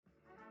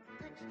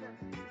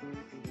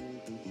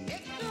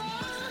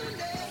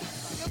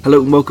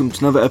Hello and welcome to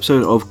another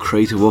episode of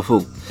Creative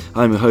Waffle.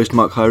 I'm your host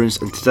Mark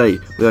Hirons, and today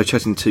we are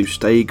chatting to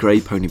Stay Grey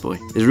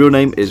Ponyboy. His real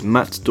name is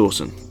Matt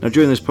Dawson. Now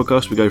during this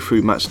podcast we go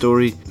through Matt's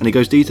story and he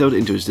goes detailed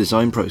into his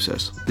design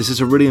process. This is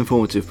a really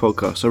informative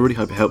podcast, so I really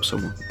hope it helps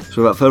someone.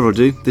 So without further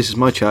ado, this is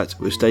my chat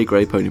with Stay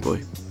Grey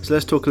Ponyboy. So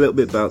let's talk a little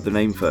bit about the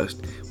name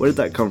first. Where did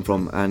that come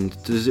from, and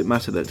does it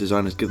matter that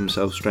designers give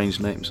themselves strange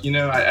names? You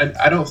know,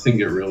 I don't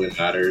think it really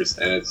matters,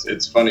 and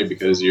it's funny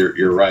because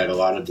you're right. A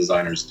lot of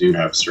designers do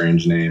have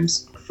strange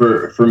names.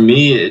 For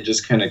me, it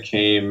just kind of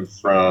came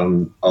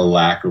from a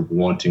lack of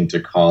wanting to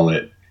call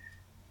it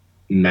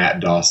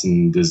Matt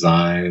Dawson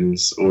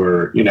Designs,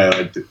 or, you know,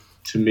 like,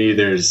 to me,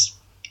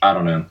 I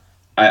don't know.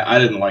 I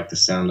didn't like the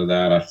sound of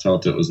that. I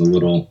felt it was a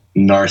little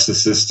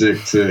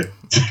narcissistic to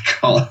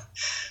call it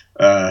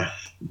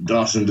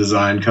Dawson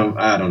Design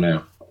I don't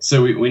know.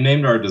 So we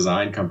named our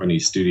design company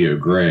Studio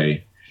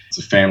Grey. It's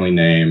a family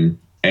name.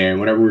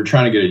 And whenever we were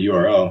trying to get a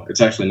URL, it's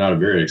actually not a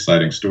very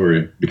exciting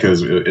story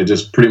because it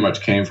just pretty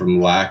much came from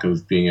lack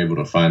of being able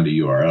to find a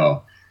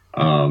URL.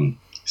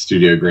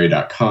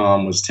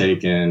 StudioGrey.com was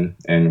taken,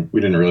 and we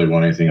didn't really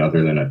want anything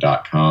other than a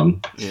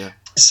 .com. Yeah.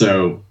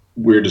 So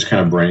we were just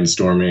kind of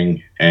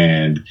brainstorming,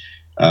 and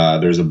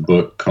there's a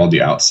book called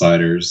The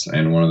Outsiders,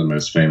 and one of the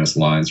most famous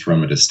lines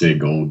from it is "Stay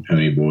Gold,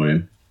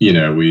 Ponyboy." You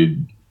know, we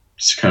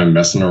just kind of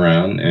messing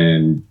around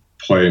and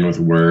playing with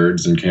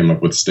words and came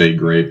up with Stay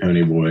Grey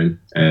Ponyboy.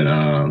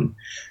 And,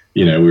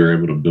 you know, we were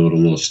able to build a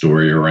little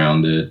story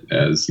around it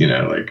as, you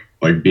know,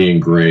 like being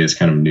gray is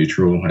kind of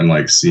neutral and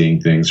like seeing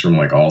things from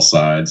like all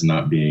sides,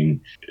 not being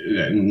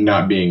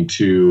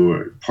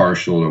too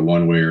partial to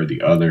one way or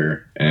the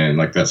other. And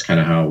like, that's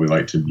kind of how we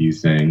like to view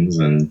things.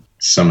 And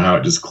somehow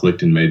it just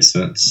clicked and made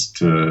sense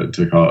to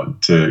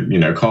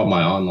call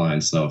my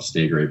online self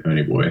Stay Grey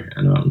Ponyboy.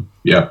 And,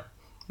 yeah.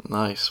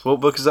 Nice.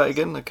 What book is that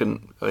again? I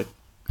can't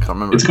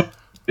remember.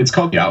 It's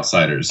called The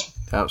Outsiders.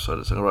 The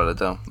Outsiders. I'll write that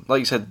down. Like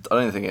you said, I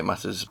don't think it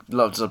matters.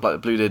 Lots of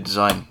like Blue Dead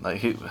design.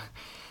 Like who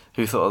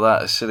thought of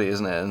that? It's silly,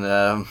 isn't it?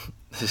 And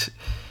it's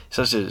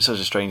such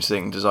a strange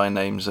thing. Design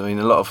names. I mean,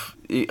 a lot of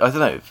I don't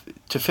know,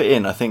 to fit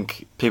in. I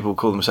think people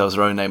call themselves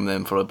their own name and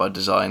then followed by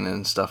design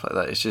and stuff like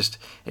that. It's just,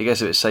 it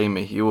gets a bit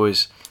samey.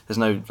 There's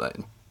no like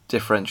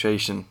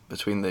differentiation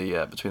between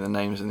the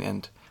names in the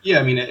end. Yeah,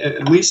 I mean,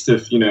 at least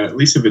if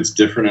it's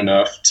different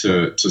enough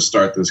to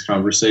start this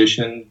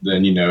conversation,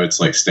 then, you know, it's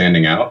like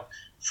standing out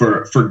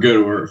for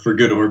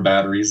good or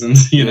bad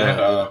reasons, you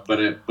know. But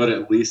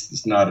at least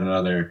it's not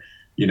another,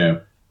 you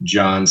know,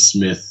 John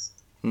Smith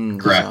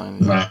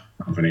graphic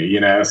company, you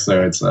know.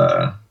 So it's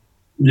yeah,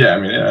 I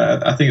mean,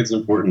 I think it's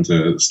important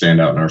to stand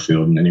out in our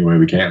field in any way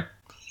we can.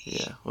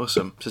 Yeah,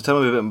 awesome. So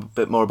tell me a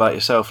bit more about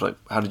yourself. Like,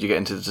 how did you get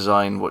into the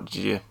design? What did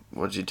you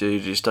do?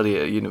 Did you study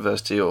at a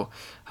university, or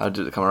how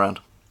did it come around?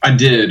 I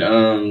did.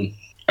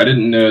 I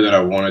didn't know that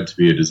I wanted to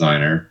be a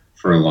designer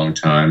for a long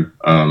time.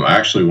 I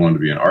actually wanted to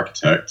be an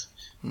architect,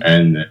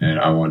 and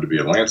I wanted to be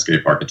a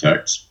landscape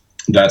architect.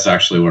 That's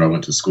actually what I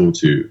went to school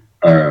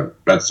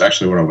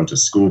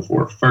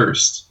for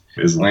first,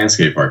 is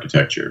landscape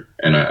architecture.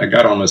 And I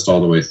got almost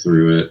all the way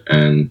through it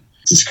and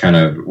just kind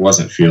of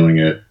wasn't feeling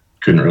it.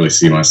 Couldn't really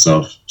see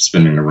myself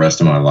spending the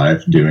rest of my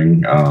life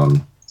doing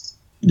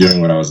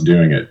what I was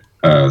doing at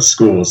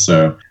school.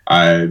 So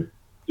I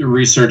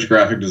research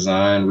graphic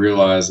design,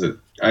 realized that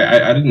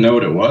I didn't know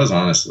what it was,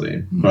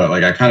 honestly, but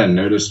like I kind of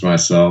noticed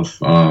myself,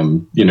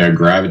 you know,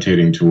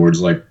 gravitating towards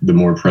like the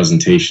more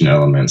presentation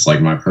elements,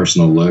 like my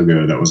personal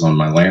logo that was on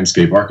my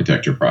landscape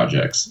architecture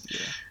projects.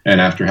 And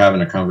after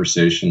having a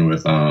conversation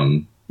with,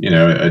 you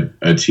know,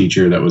 a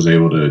teacher that was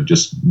able to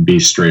just be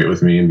straight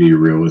with me and be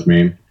real with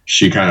me,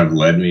 she kind of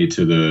led me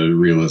to the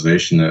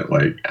realization that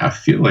like, I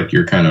feel like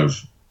you're kind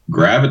of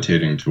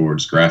gravitating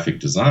towards graphic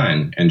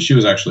design. And she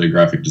was actually a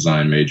graphic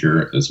design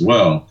major as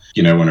well,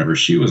 you know, whenever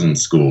she was in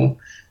school.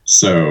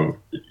 So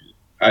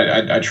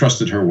I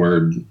trusted her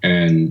word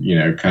and, you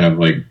know, kind of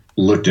like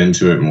looked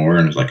into it more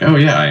and was like, oh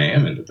yeah, I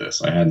am into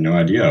this. I had no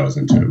idea I was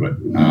into it, but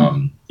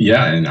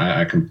yeah. And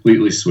I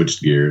completely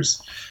switched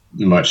gears,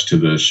 much to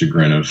the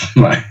chagrin of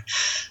my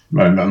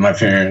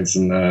parents,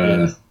 and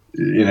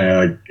you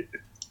know, like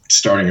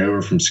starting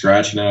over from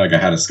scratch. You know, like I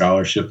had a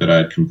scholarship that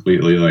I'd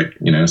completely like,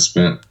 you know,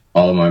 spent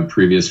all of my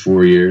previous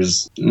 4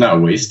 years,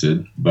 not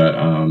wasted, but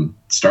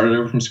started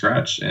over from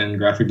scratch in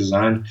graphic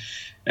design.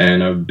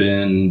 And I've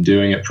been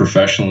doing it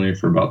professionally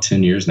for about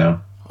 10 years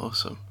now.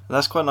 Awesome. And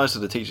that's quite nice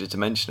of the teacher to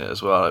mention it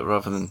as well, like,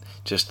 rather than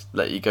just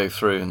let you go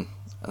through and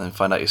then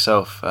find out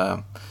yourself.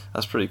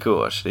 That's pretty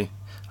cool, actually.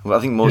 Well,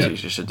 I think more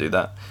teachers should do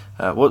that.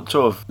 What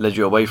sort of led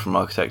you away from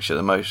architecture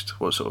the most?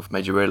 What sort of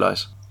made you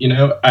realise? You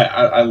know,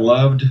 I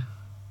loved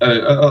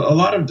a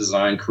lot of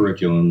design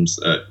curriculums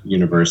at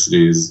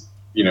universities.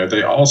 You know,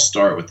 they all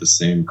start with the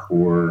same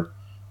core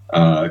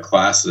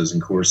classes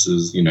and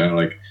courses, you know,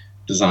 like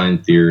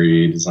design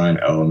theory, design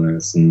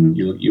elements, and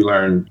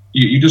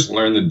you just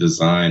learn the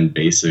design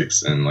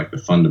basics and like the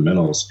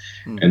fundamentals.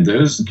 And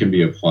those can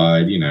be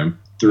applied, you know,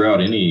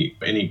 throughout any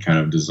kind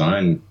of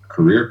design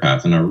career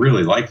path, and I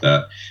really like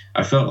that.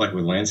 I felt like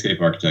with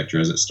landscape architecture,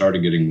 as it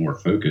started getting more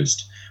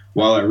focused,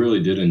 while I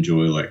really did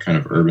enjoy like kind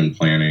of urban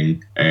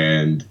planning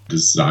and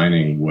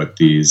designing what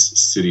these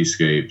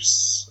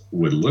cityscapes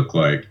would look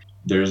like,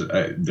 there's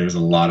a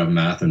lot of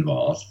math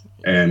involved,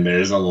 and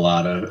there's a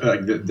lot of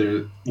like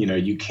there, you know,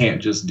 you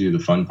can't just do the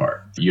fun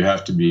part. You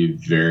have to be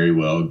very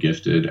well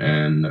gifted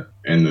and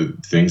the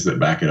things that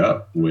back it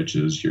up, which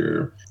is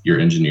your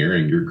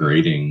engineering, your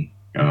grading,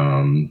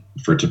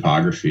 for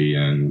topography.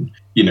 And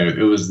you know,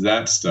 it was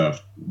that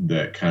stuff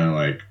that kind of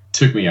like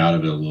took me out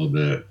of it a little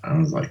bit. I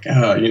was like,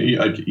 oh,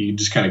 you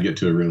just kind of get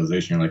to a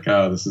realization. You're like,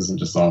 oh, this isn't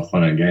just all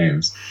fun and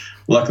games.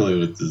 Luckily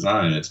with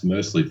design, it's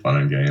mostly fun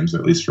and games,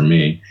 at least for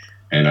me.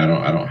 And I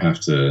don't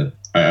have to,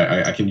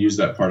 I can use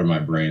that part of my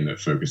brain that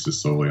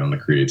focuses solely on the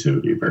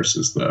creativity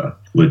versus the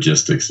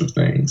logistics of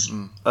things.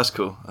 That's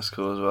cool. That's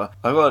cool as well.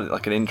 I've got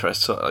like an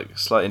interest, sort of like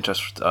slight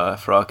interest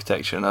for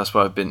architecture, and that's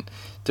why I've been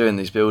doing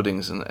these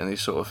buildings and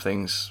these sort of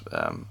things,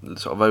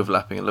 sort of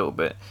overlapping a little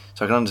bit.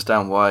 So I can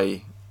understand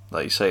why,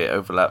 like you say, it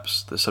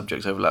overlaps, the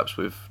subject overlaps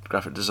with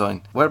graphic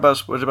design.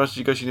 Whereabouts did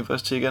you go to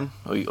university again?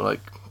 Or like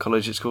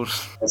college it's called?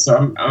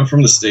 So I'm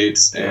from the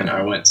States, and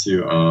I went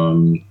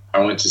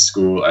to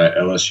school at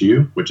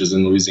LSU, which is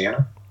in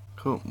Louisiana.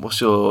 Cool. What's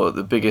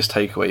the biggest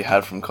takeaway you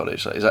had from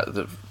college? Like, is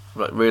that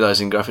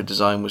realizing graphic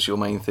design was your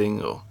main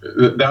thing, or?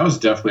 That was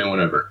definitely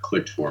whenever it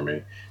clicked for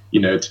me. You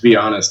know, to be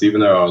honest,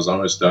 even though I was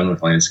almost done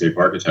with landscape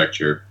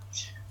architecture,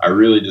 I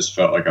really just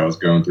felt like I was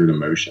going through the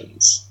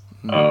motions.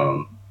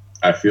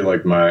 I feel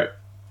like the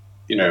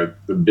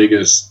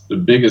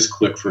biggest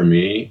click for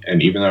me,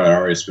 and even though I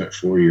already spent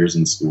 4 years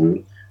in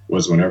school,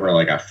 was whenever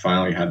like I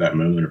finally had that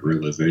moment of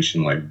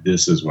realization, like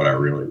this is what I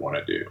really want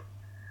to do.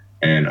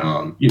 And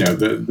you know,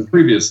 the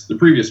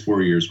previous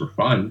 4 years were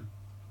fun.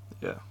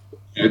 Yeah.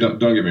 Don't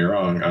get me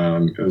wrong.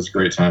 It was a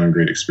great time and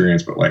great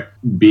experience, but like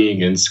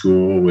being in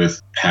school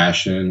with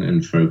passion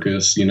and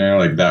focus, you know,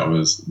 like that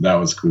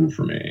was cool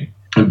for me.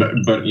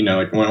 But you know,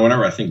 like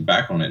whenever I think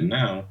back on it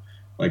now,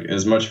 like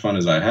as much fun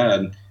as I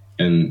had,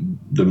 and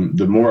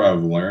the more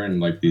I've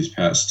learned like these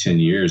past 10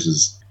 years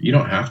is you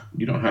don't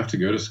have to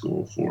go to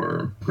school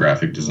for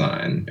graphic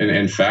design. And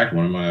in fact,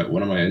 one of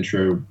my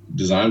intro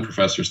design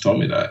professors told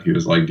me that. He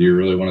was like, "Do you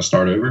really want to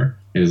start over?"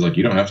 He was like,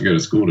 "You don't have to go to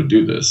school to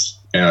do this."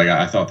 And like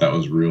I thought that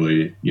was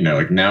really, you know,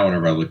 like now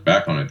whenever I look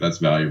back on it, that's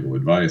valuable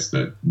advice.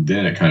 That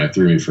then it kind of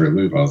threw me for a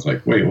loop. I was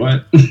like, "Wait,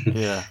 what?"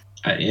 Yeah.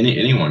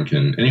 Anyone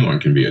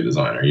can be a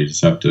designer. You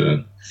just have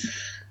to,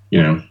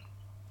 you know,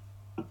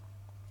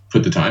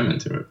 put the time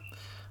into it.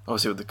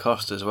 Obviously, with the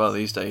cost as well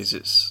these days,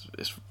 it's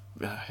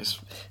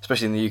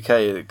especially in the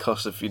UK, the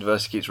cost of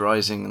university keeps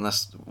rising, and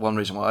that's one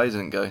reason why I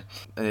didn't go.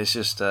 And it's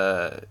just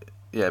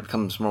it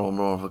becomes more and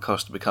more of a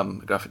cost to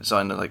become a graphic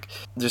designer. Like,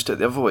 just the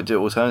other way, do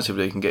it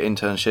alternatively. You can get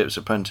internships,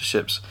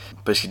 apprenticeships,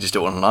 basically just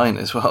do it online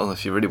as well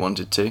if you really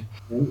wanted to.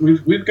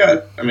 We've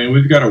got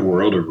a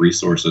world of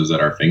resources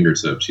at our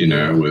fingertips, you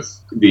know, with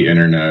the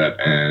internet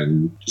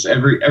and just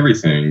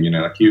everything, you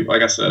know,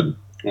 like I said,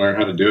 learn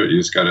how to do it. You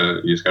just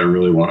gotta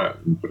really want it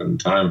and put in the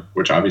time,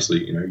 which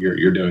obviously, you know,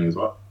 you're doing as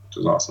well, which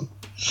is awesome.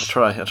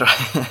 I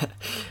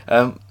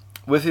try.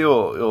 With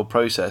your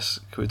process,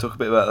 can we talk a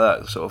bit about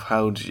that? Sort of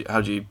how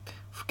do you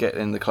get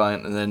in the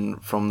client and then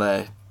from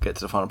there get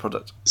to the final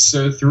product?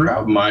 So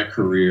throughout my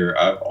career,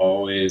 I've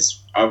always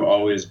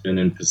been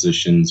in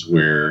positions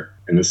where,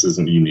 and this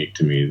isn't unique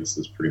to me, this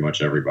is pretty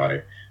much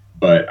everybody,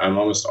 but I'm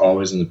almost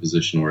always in the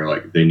position where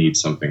like they need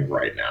something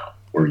right now,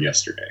 or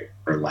yesterday,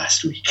 or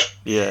last week.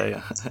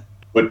 Yeah.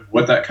 But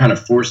what that kind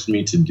of forced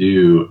me to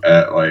do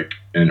at like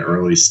an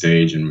early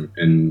stage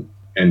in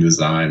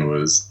design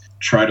was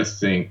try to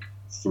think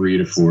 3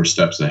 to 4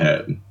 steps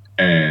ahead.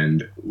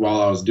 And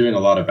while I was doing a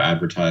lot of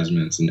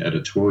advertisements and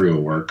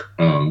editorial work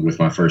with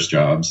my first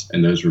jobs,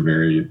 and those were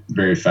very,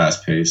 very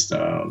fast-paced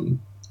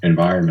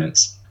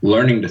environments,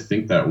 learning to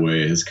think that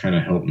way has kind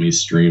of helped me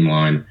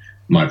streamline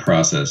my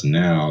process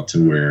now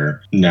to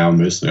where now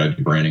mostly I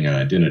do branding and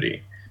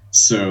identity.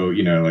 So,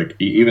 you know, like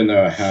even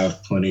though I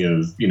have plenty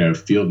of, you know,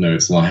 field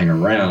notes lying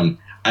around,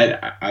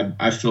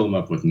 I fill them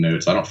up with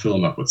notes. I don't fill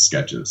them up with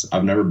sketches.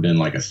 I've never been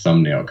like a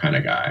thumbnail kind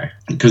of guy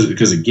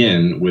because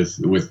again, with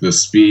the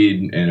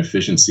speed and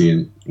efficiency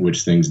in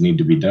which things need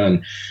to be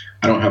done,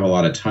 I don't have a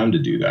lot of time to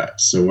do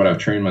that. So what I've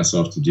trained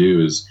myself to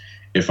do is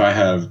if I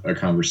have a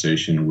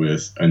conversation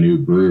with a new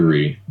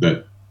brewery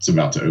that's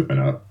about to open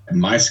up,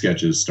 my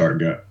sketches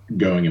start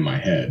going in my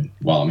head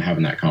while I'm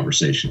having that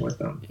conversation with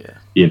them.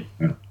 Yeah.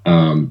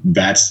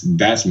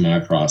 That's my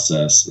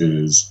process,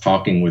 is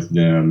talking with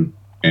them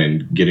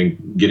and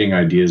getting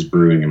ideas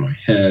brewing in my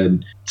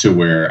head to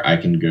where I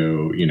can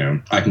go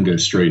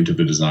straight into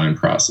the design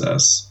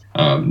process.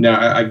 Now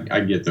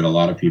I get that a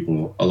lot of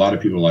people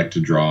like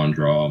to draw,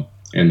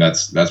 and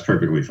that's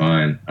perfectly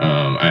fine.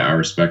 I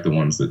respect the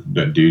ones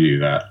that do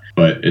that,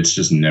 but it's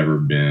just never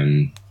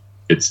been.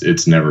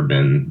 It's never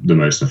been the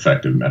most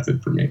effective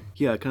method for me.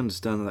 Yeah, I can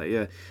understand that.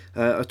 Yeah,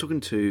 I was talking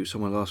to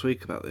someone last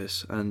week about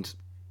this, and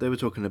they were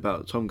talking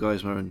about Tom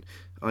Geisler and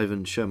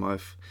Ivan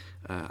Chermayeff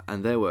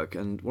and their work,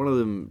 and one of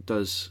them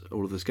does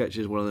all of the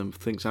sketches, one of them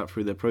thinks out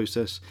through their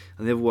process,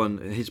 and the other one,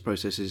 his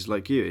process is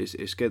like you,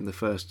 is getting the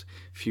first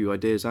few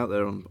ideas out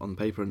there on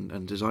paper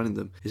and designing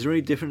them. Is there any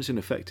difference in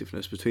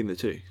effectiveness between the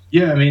two?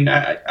 Yeah, I mean,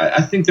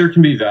 I think there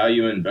can be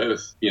value in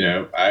both.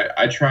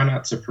 I try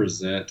not to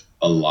present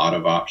a lot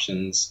of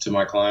options to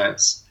my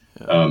clients.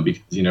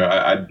 Because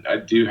I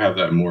do have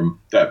that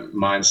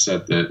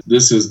mindset that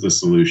this is the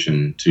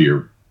solution to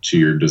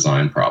your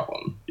design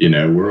problem.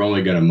 We're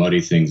only going to muddy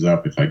things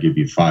up if I give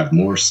you 5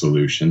 more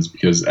solutions,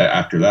 because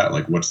after that,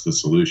 like, what's the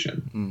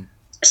solution?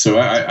 So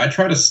I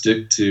try to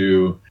stick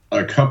to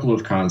a couple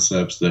of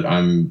concepts that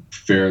I'm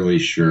fairly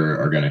sure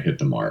are going to hit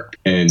the mark.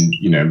 And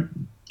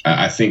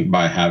I think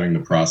by having the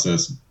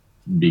process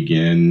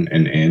begin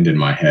and end in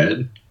my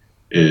head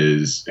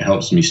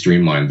helps me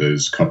streamline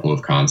those couple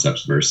of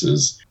concepts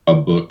versus a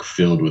book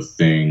filled with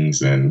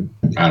things. And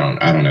I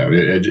don't know.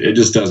 It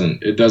just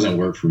doesn't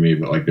work for me,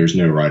 but like, there's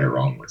no right or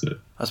wrong with it.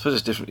 I suppose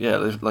it's different. Yeah.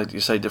 Like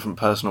you say, different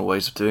personal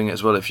ways of doing it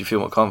as well. If you feel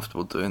more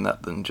comfortable doing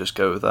that, then just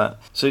go with that.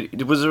 So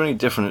was there any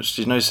difference?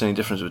 Did you notice any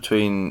difference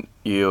between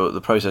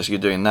the process you're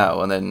doing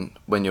now and then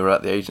when you were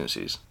at the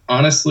agencies?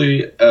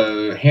 Honestly,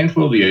 a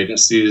handful of the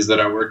agencies that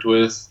I worked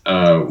with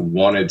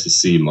wanted to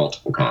see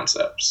multiple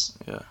concepts.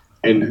 Yeah.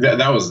 And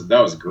that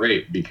was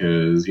great,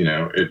 because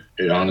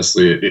it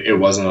honestly it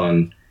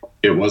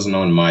wasn't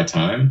on my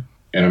time,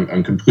 and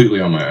I'm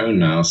completely on my own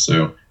now,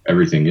 so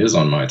everything is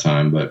on my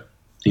time. But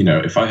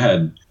if I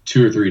had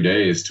 2 or 3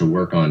 days to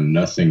work on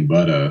nothing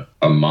but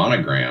a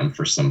monogram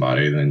for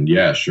somebody, then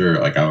yeah, sure,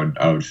 like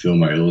I would fill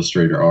my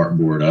Illustrator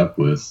artboard up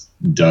with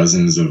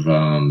dozens of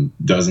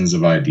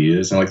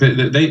ideas, and like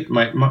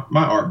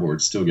my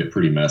artboards still get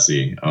pretty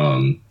messy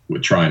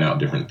with trying out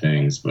different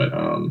things, but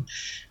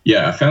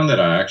yeah, I found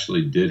that I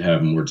actually did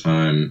have more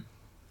time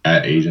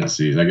at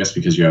agencies, I guess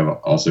because you have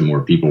also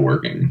more people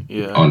working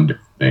on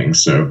different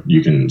things, so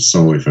you can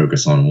solely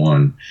focus on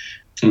one.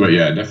 But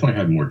yeah, I definitely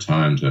had more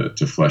time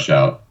to flesh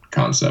out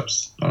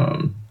concepts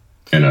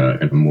in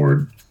a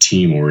more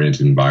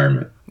team-oriented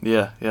environment.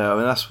 Yeah. I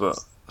mean, that's what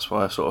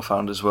I sort of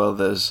found as well.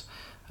 There's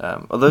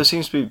although it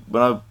seems to be,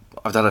 when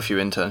I've done a few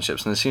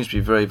internships, and it seems to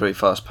be very, very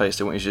fast-paced.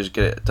 They want you to just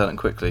get it done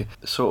quickly.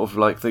 It's sort of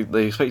like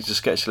they expect you to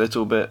sketch a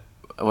little bit.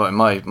 Well, in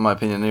my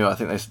opinion, anyway, I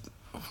think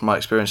from my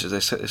experiences,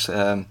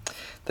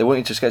 they want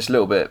you to sketch a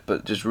little bit,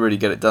 but just really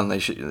get it done. They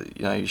should,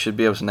 you should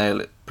be able to nail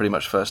it pretty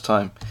much first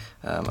time.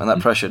 And that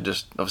pressure,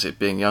 just obviously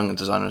being young and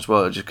designer as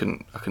well, I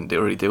couldn't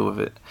really deal with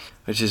it,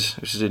 which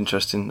is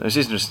interesting. It's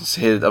interesting to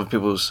hear other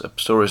people's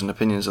stories and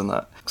opinions on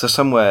that. Because that's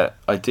somewhere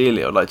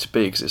ideally I'd like to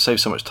be, because it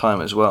saves so much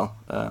time as well.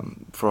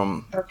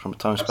 From a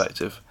time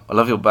perspective. I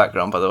love your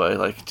background, by the way.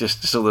 Like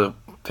just all the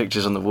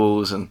pictures on the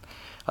walls, and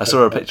I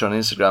saw a picture on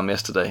Instagram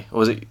yesterday. Or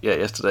was it? Yeah,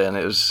 yesterday, and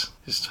it's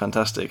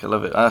fantastic. I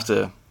love it. I have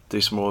to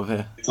do some more of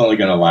it. It's only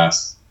going to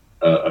last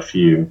a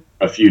few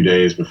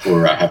days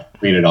before I have to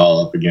clean it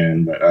all up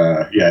again. But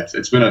yeah,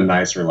 it's been a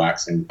nice,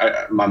 relaxing.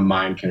 My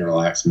mind can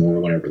relax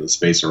more whenever the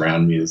space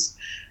around me is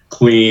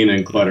clean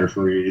and clutter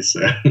free.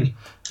 So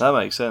that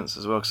makes sense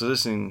as well. Because I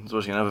was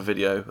watching another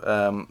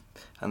video,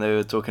 and they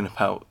were talking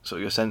about sort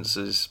of your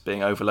senses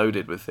being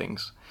overloaded with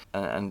things,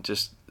 and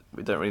just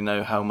we don't really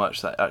know how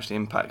much that actually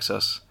impacts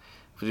us.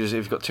 If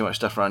you've got too much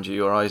stuff around you,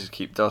 your eyes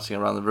keep darting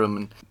around the room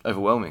and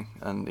overwhelming,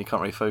 and you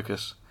can't really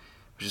focus.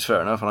 Which is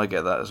fair enough, and I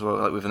get that as well.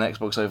 Like with an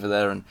Xbox over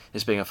there, and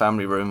it's being a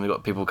family room, we've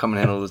got people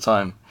coming in all the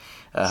time.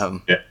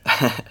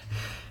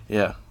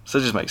 Yeah, so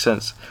it just makes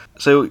sense.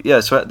 So yeah,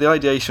 so at the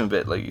ideation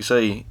bit, like you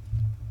say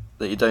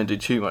that you don't do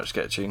too much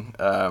sketching,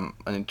 and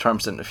you try and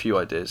present a few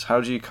ideas. How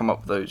do you come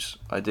up with those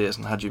ideas,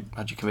 and how do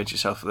you convince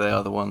yourself that they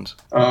are the ones?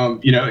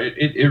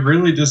 It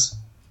really just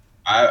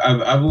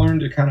I've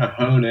learned to kind of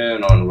hone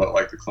in on what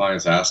like the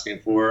client's asking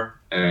for,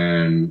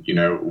 and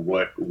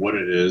what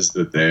it is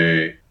that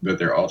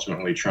they're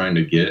ultimately trying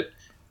to get.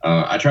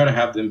 I try to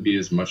have them be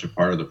as much a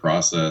part of the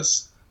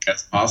process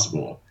as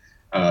possible.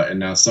 And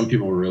now some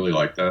people really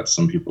like that.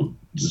 Some people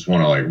just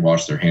want to like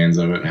wash their hands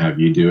of it and have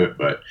you do it.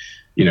 But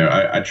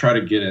I try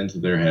to get into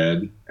their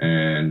head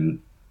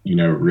and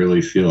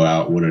really feel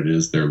out what it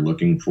is they're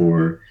looking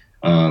for.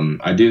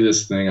 I do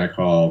this thing I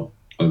call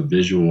a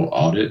visual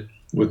audit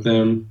with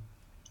them.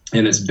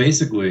 And it's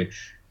basically,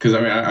 because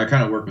I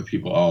kind of work with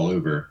people all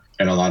over,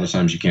 and a lot of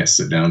times you can't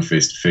sit down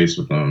face to face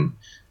with them.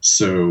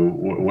 So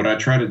what I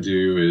try to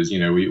do is,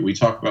 we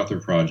talk about their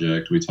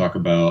project, we talk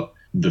about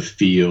the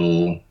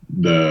feel,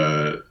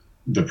 the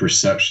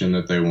perception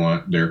that they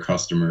want their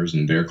customers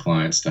and their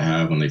clients to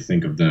have when they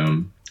think of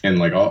them, and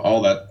like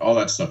all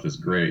that stuff is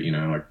great,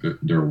 like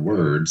their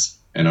words,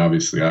 and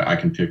obviously I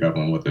can pick up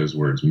on what those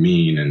words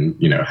mean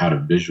and how to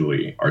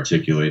visually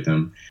articulate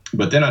them.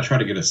 But then I try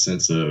to get a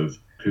sense of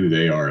who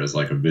they are as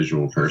like a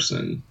visual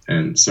person.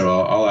 And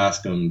so I'll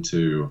ask them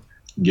to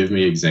give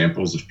me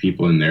examples of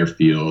people in their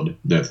field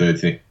that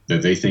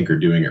they think are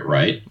doing it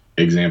right,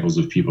 examples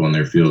of people in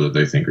their field that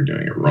they think are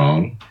doing it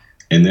wrong.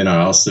 And then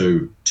I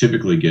also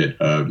typically get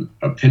a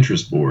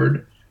Pinterest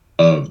board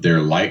of their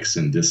likes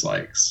and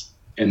dislikes.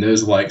 And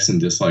those likes and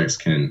dislikes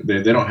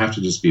they don't have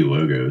to just be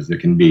logos. It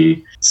can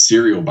be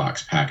cereal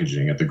box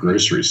packaging at the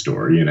grocery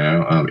store,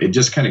 it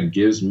just kind of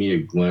gives me a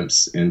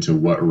glimpse into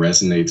what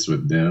resonates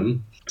with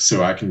them.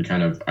 So I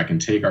can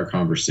take our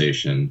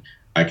conversation,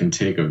 I can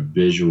take a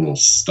visual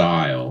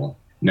style.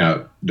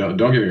 Now, don't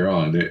get me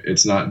wrong,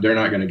 they're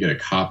not going to get a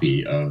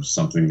copy of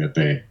something that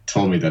they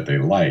told me that they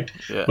liked,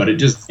 but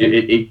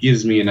it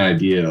gives me an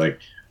idea, like,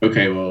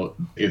 okay, well,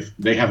 if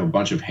they have a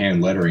bunch of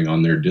hand lettering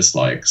on their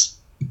dislikes,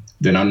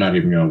 then I'm not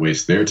even going to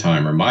waste their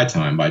time or my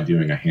time by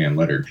doing a hand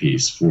lettered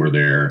piece for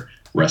their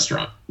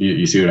restaurant.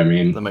 You see what I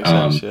mean? That makes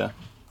sense, yeah.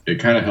 It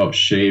kind of helps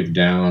shave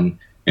down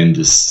and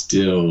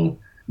distill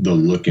the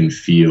look and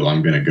feel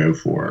I'm going to go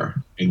for,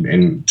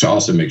 and to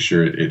also make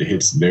sure it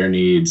hits their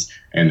needs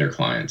and their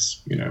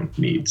clients,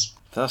 needs.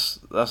 That's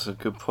a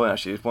good point,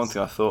 actually. One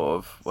thing I thought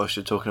of whilst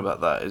you're talking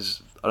about that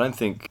is I don't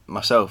think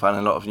myself and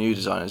a lot of new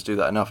designers do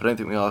that enough. I don't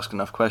think we ask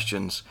enough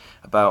questions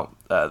about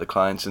the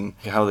clients and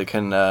how they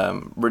can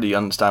really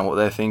understand what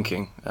they're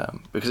thinking,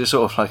 because it's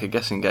sort of like a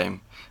guessing game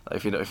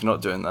if you're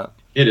not doing that.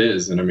 It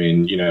is, and I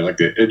mean,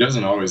 it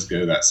doesn't always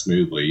go that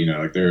smoothly.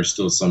 There are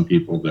still some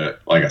people that,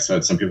 like I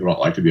said, some people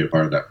don't like to be a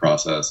part of that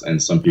process,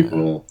 and some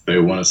people, they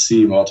want to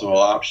see multiple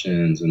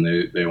options, and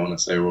they want to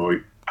say, well,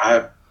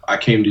 I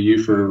came to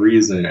you for a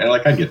reason, and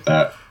I get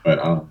that, but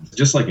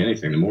just like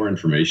anything, the more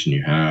information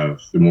you have,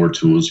 the more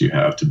tools you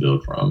have to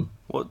build from.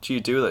 What do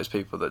you do with those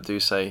people that do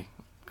say,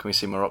 can we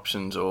see more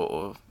options,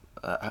 or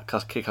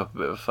kick up a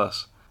bit of a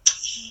fuss?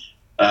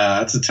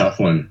 That's a tough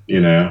one.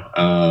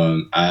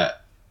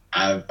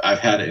 I've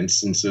had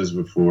instances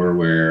before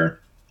where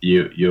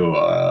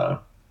you'll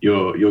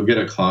get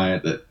a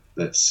client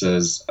that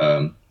says,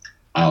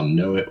 I'll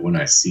know it when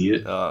I see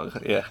it.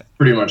 Yeah.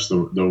 Pretty much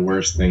the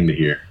worst thing to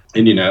hear.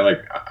 And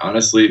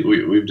honestly,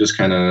 we've just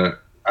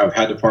I've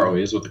had to part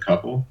ways with a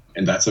couple,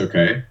 and that's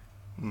okay,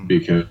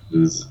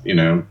 because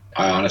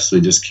I honestly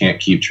just can't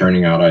keep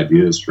churning out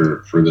ideas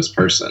for this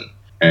person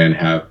and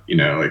have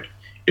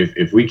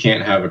if we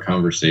can't have a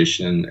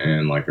conversation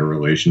and like a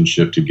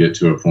relationship to get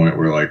to a point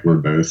where like we're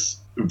both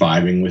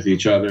vibing with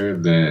each other,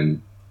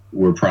 then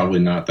we're probably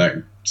not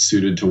that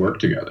suited to work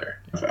together.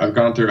 I've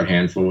gone through a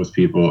handful with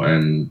people,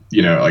 and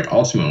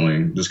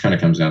ultimately just kind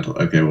of comes down to,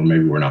 okay, well,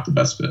 maybe we're not the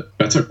best fit.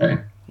 That's okay.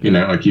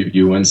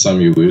 You win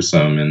some, you lose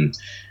some, and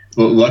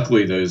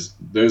luckily those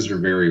are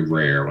very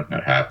rare when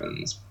that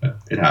happens, but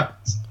it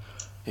happens.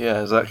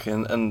 Yeah, exactly.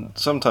 And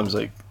sometimes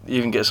you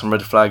even get some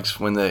red flags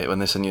when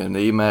they send you an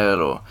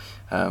email, or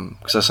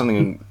because there's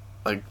something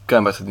like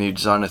going back to the new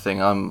designer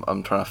thing.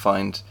 I'm trying to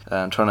find,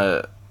 trying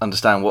to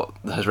understand what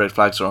those red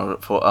flags are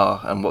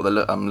and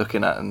what I'm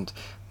looking at, and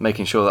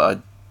making sure that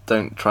I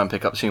don't try and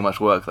pick up too much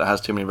work that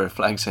has too many red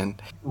flags in.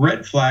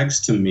 Red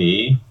flags to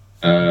me,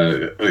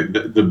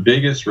 the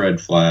biggest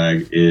red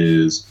flag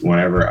is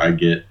whenever I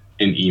get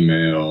an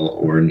email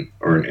or an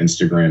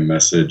Instagram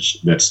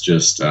message that's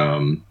just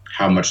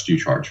how much do you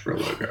charge for a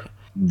logo?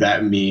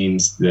 That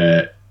means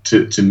that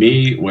to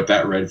me, what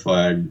that red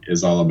flag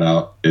is all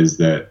about is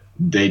that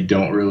they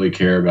don't really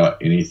care about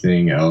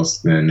anything else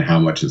than how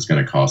much it's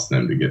going to cost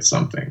them to get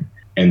something.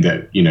 And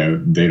that,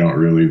 they don't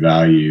really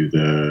value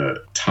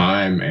the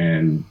time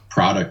and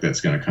product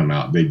that's going to come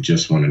out. They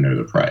just want to know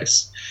the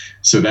price.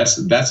 So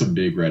that's a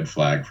big red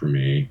flag for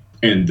me.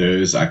 And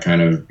those I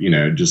kind of,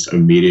 just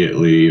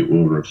immediately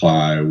will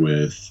reply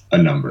with a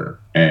number,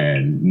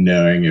 and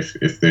knowing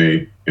if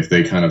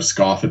they kind of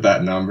scoff at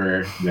that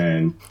number,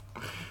 then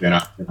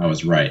I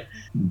was right.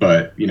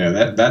 But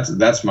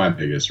that's my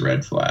biggest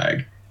red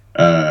flag.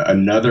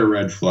 Another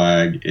red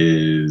flag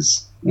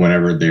is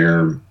whenever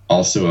they're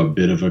also a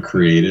bit of a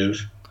creative.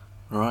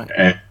 Right.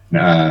 And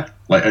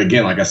like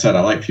I said,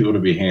 I like people to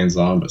be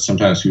hands-on, but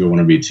sometimes people want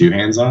to be too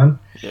hands-on.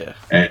 Yeah.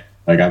 And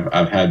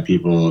I've had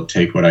people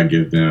take what I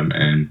give them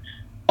and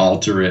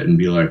alter it and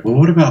be like, well,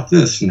 what about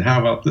this? And how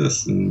about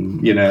this?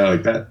 And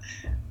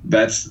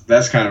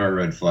that's kind of a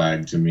red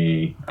flag to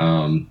me.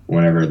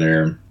 Whenever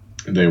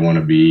they want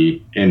to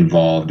be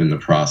involved in the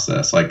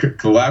process, like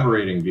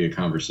collaborating via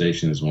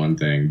conversation is one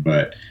thing,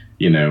 but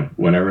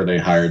whenever they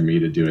hired me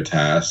to do a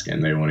task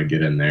and they want to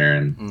get in there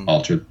and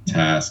alter the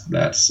task,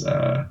 that's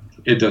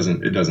it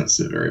doesn't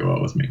sit very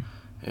well with me.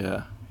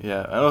 Yeah.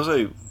 And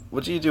also,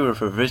 what do you do with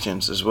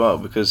revisions as well?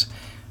 Because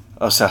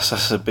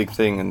that's a big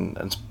thing,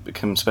 and you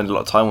can spend a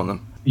lot of time on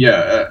them.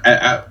 Yeah,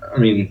 I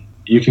mean,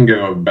 you can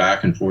go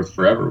back and forth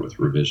forever with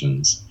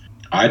revisions.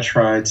 I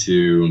try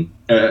to,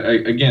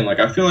 again,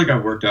 I feel like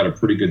I've worked out a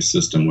pretty good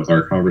system with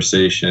our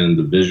conversation,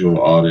 the visual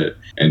audit,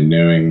 and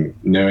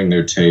knowing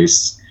their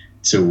tastes,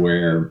 to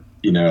where,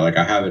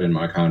 I have it in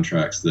my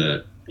contracts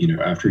that,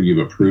 after you've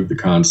approved the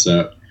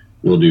concept,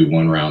 we'll do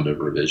one round of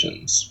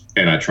revisions.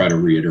 And I try to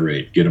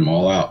reiterate, get them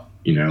all out,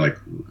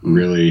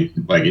 really,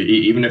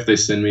 even if they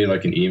send me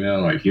an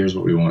email, here's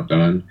what we want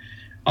done,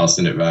 I'll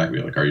send it back, be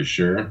like, are you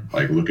sure?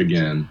 Look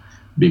again.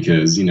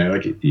 Because I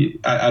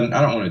don't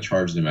want to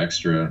charge them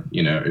extra,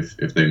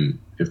 if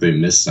they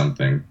miss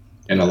something.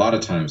 And a lot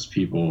of times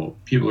people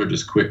are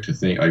just quick to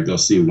think, they'll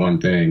see one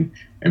thing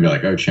and be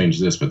like, oh, change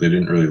this, but they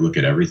didn't really look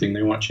at everything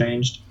they want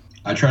changed.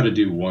 I try to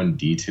do one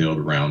detailed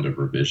round of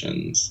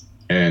revisions.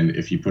 And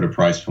if you put a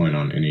price point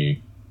on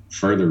any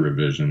further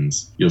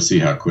revisions, you'll see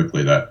how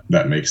quickly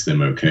that makes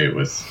them okay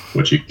with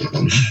what you give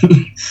them.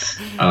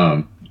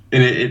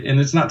 And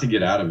it's not to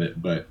get out of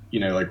it, but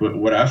like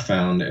what I've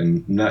found,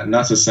 and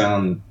not to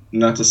sound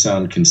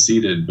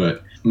conceited,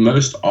 but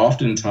most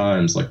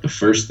oftentimes, like the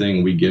first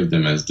thing we give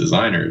them as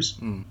designers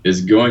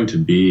is going to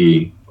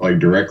be like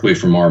directly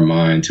from our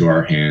mind to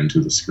our hand to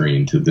the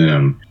screen to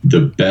them, the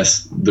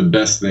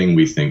best thing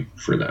we think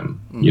for them.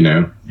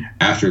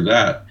 After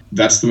that,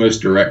 that's the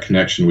most direct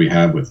connection we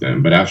have with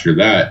them. But after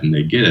that, and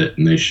they get it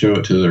and they show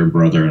it to their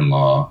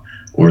brother-in-law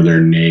or their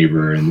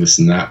neighbor and this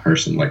and that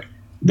person, like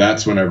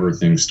that's whenever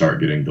things start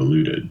getting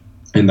diluted.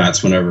 And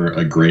that's whenever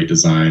a great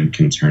design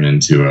can turn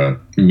into a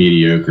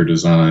mediocre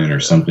design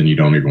or something you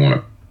don't even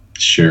want to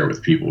share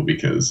with people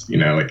because,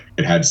 like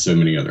it had so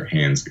many other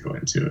hands go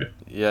into it.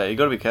 Yeah, you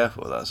got to be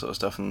careful with that sort of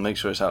stuff and make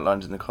sure it's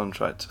outlined in the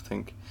contract. I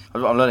think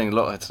I'm learning a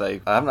lot here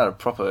today. I haven't had a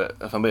proper,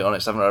 if I'm being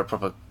honest, I haven't had a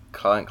proper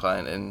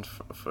client in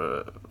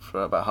for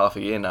about half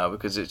a year now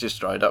because it just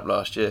dried up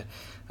last year.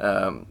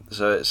 So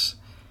it's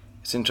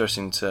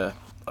interesting to,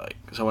 like,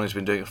 someone who's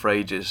been doing it for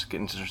ages, get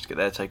interested to get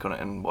their take on it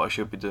and what I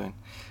should be doing.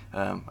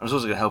 And it's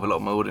also going to help a lot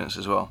of my audience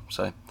as well.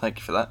 So thank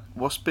you for that.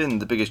 What's been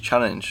the biggest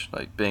challenge,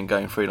 like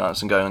going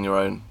freelance and going on your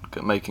own,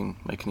 making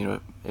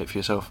it for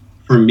yourself?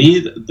 For me,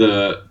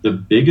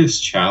 the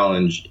biggest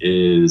challenge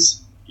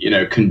is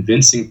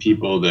convincing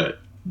people that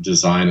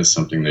design is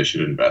something they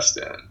should invest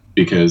in.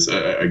 Because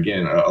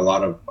again, a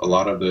lot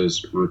of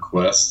those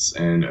requests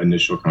and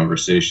initial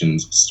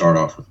conversations start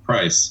off with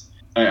price.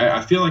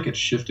 I feel like it's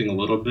shifting a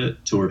little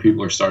bit to where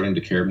people are starting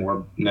to care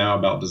more now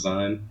about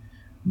design.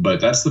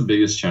 But that's the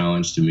biggest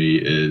challenge to me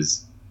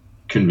is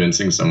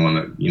convincing someone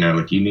that,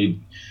 like you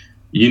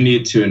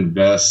need to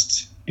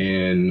invest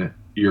in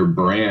your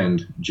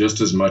brand just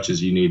as much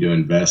as you need to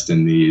invest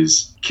in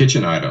these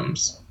kitchen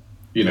items.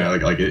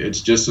 Like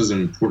it's just as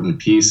an important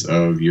piece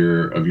of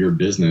your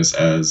business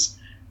as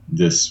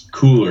this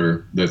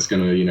cooler that's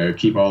going to,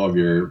 keep all of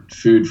your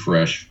food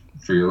fresh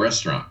for your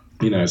restaurant.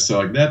 So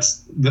like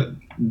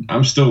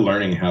I'm still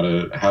learning how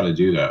to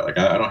do that. Like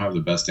I don't have the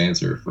best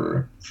answer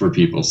for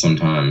people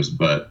sometimes,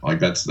 but like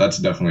that's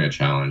definitely a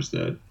challenge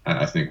that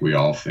I think we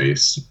all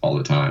face all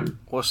the time.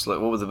 What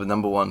would the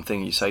number one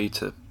thing you say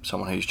to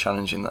someone who's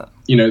challenging that?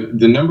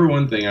 The number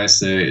one thing I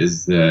say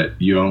is that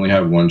you only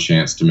have one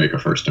chance to make a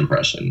first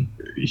impression.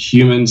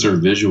 Humans are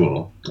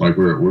visual. Like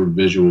we're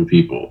visual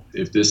people.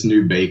 If this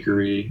new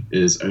bakery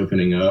is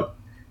opening up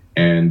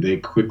and they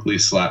quickly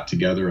slap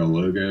together a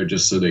logo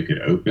just so they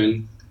could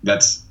open,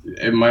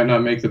 it might not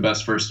make the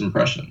best first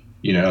impression.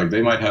 Like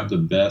they might have the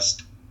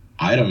best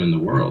item in the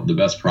world, the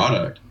best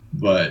product,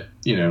 but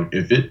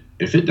if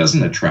it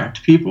doesn't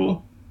attract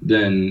people,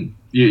 then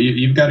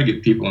you've got to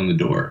get people in the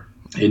door.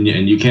 And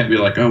you can't be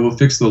like, oh, we'll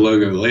fix the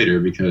logo later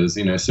because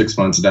 6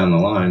 months down the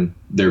line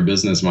their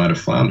business might have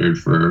floundered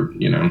for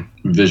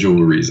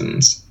visual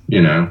reasons.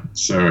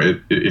 So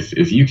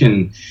if you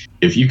can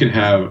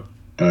have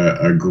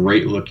a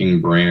great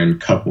looking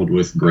brand coupled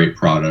with great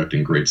product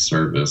and great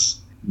service,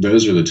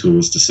 those are the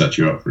tools to set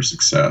you up for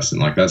success.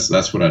 And like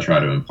that's what I try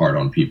to impart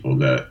on people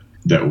that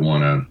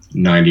want a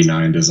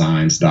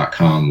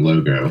 99designs.com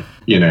logo.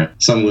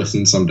 Some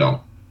listen, some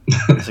don't.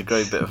 That's a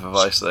great bit of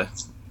advice though.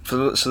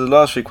 So the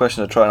last three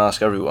questions I try and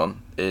ask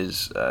everyone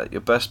is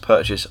your best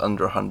purchase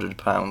under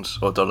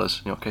 £100 or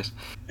dollars in your case.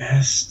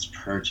 Best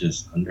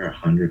purchase under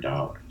 $100.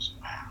 Wow.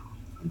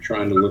 I'm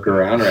trying to look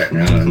around right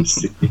now and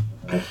see.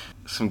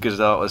 Some good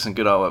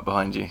artwork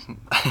behind you.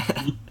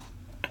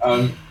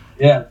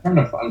 Yeah,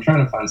 I'm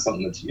trying to find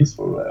something that's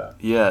useful there.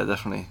 Yeah,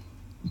 definitely.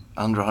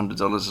 Under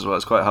 $100 as well.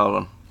 It's quite hard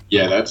one.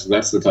 Yeah, that's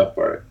the tough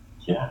part.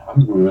 Yeah,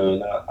 I'm really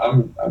not.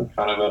 I'm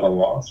kind of at a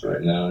loss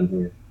right now in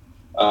here.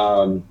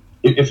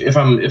 If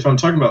I'm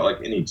talking about like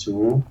any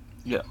tool,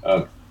 yeah,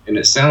 and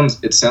it sounds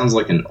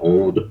like an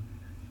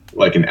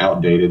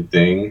outdated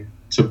thing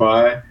to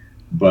buy,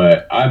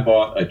 but I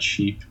bought a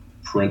cheap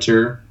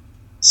printer,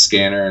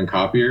 scanner, and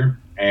copier,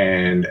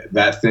 and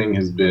that thing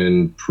has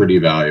been pretty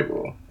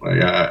valuable.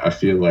 Like I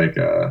feel like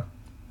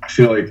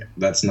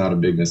that's not a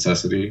big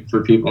necessity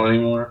for people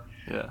anymore.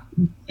 Yeah,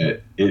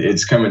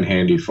 it's come in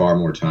handy far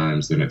more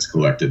times than it's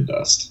collected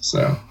dust.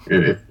 So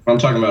if I'm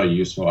talking about a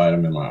useful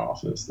item in my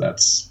office,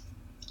 that's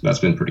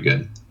been pretty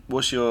good.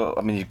 What's your?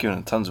 I mean, you've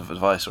given tons of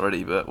advice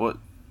already, but what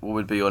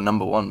would be your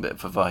number one bit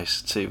of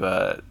advice to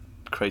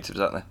creatives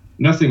out there?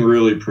 Nothing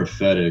really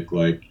prophetic,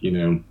 like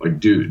like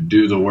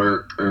do the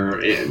work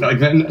or like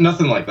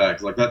nothing like that.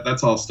 'Cause like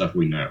that's all stuff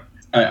we know.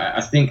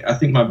 I think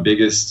my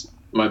biggest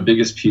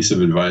piece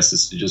of advice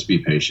is to just be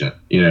patient.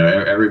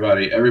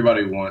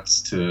 Everybody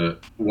wants to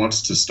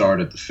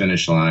start at the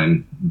finish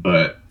line,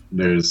 but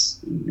there's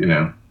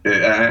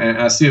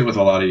I see it with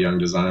a lot of young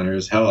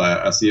designers. Hell,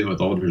 I see it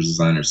with older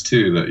designers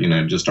too that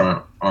just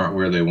aren't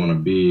where they want to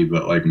be.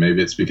 But like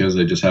maybe it's because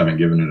they just haven't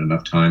given it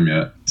enough time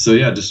yet. So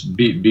yeah, just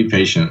be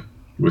patient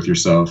with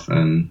yourself,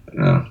 and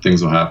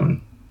things will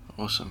happen.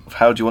 Awesome.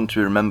 How do you want to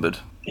be remembered?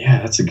 Yeah,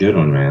 that's a good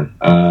one, man.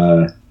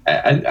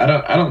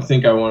 I don't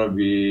think I want to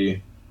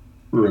be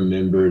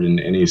remembered in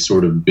any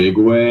sort of big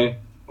way.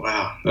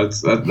 Wow,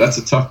 that's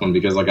a tough one,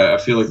 because like I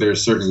feel like there are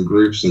certain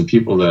groups and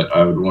people that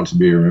I would want to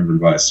be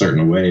remembered by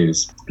certain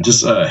ways.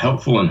 Just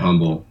helpful and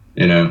humble.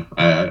 You know,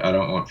 I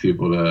don't want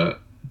people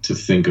to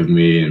think of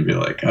me and be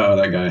like, oh,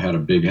 that guy had a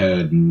big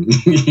head and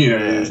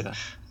he's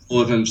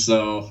full of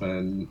himself.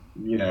 And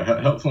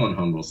helpful and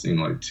humble seem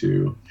like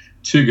two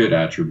good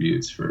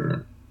attributes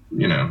for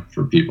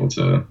people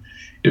to.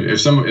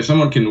 If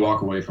someone can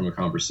walk away from a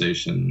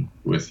conversation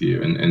with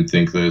you and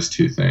think those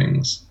two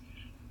things,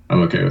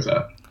 I'm okay with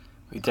that.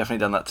 You've definitely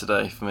done that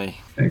today for me.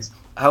 Thanks.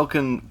 How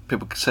can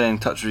people stay in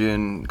touch with you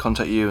and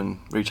contact you and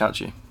reach out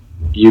to you?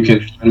 You can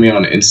find me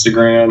on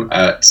Instagram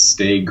at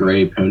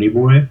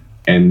StayGrayPonyboy.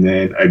 And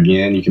then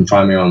again, you can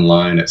find me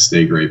online at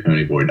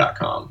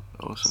StayGrayPonyboy.com.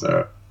 Awesome.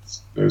 So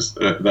there's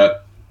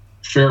that.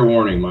 Fair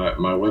warning, my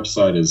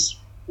website is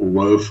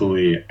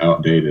woefully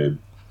outdated.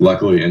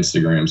 Luckily,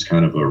 Instagram's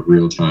kind of a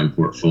real-time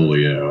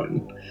portfolio,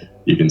 and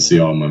you can see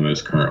all my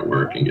most current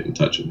work and get in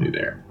touch with me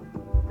there.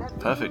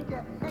 Perfect.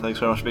 Thanks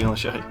very much for being on the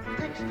show.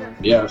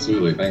 Yeah,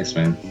 absolutely. Thanks,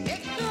 man.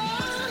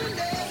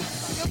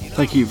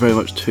 Thank you very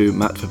much to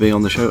Matt for being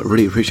on the show. I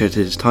really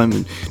appreciated his time,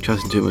 and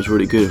chatting to him was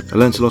really good. I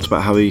learned a lot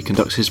about how he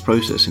conducts his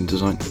process in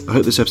design. I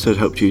hope this episode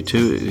helped you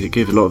too. It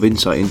gave a lot of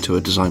insight into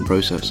a design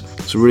process.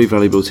 Some really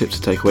valuable tips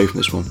to take away from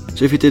this one.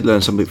 So if you did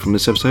learn something from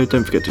this episode,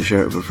 don't forget to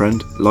share it with a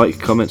friend. Like,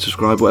 comment,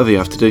 subscribe, whatever you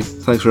have to do.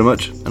 Thanks very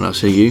much, and I'll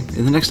see you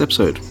in the next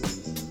episode.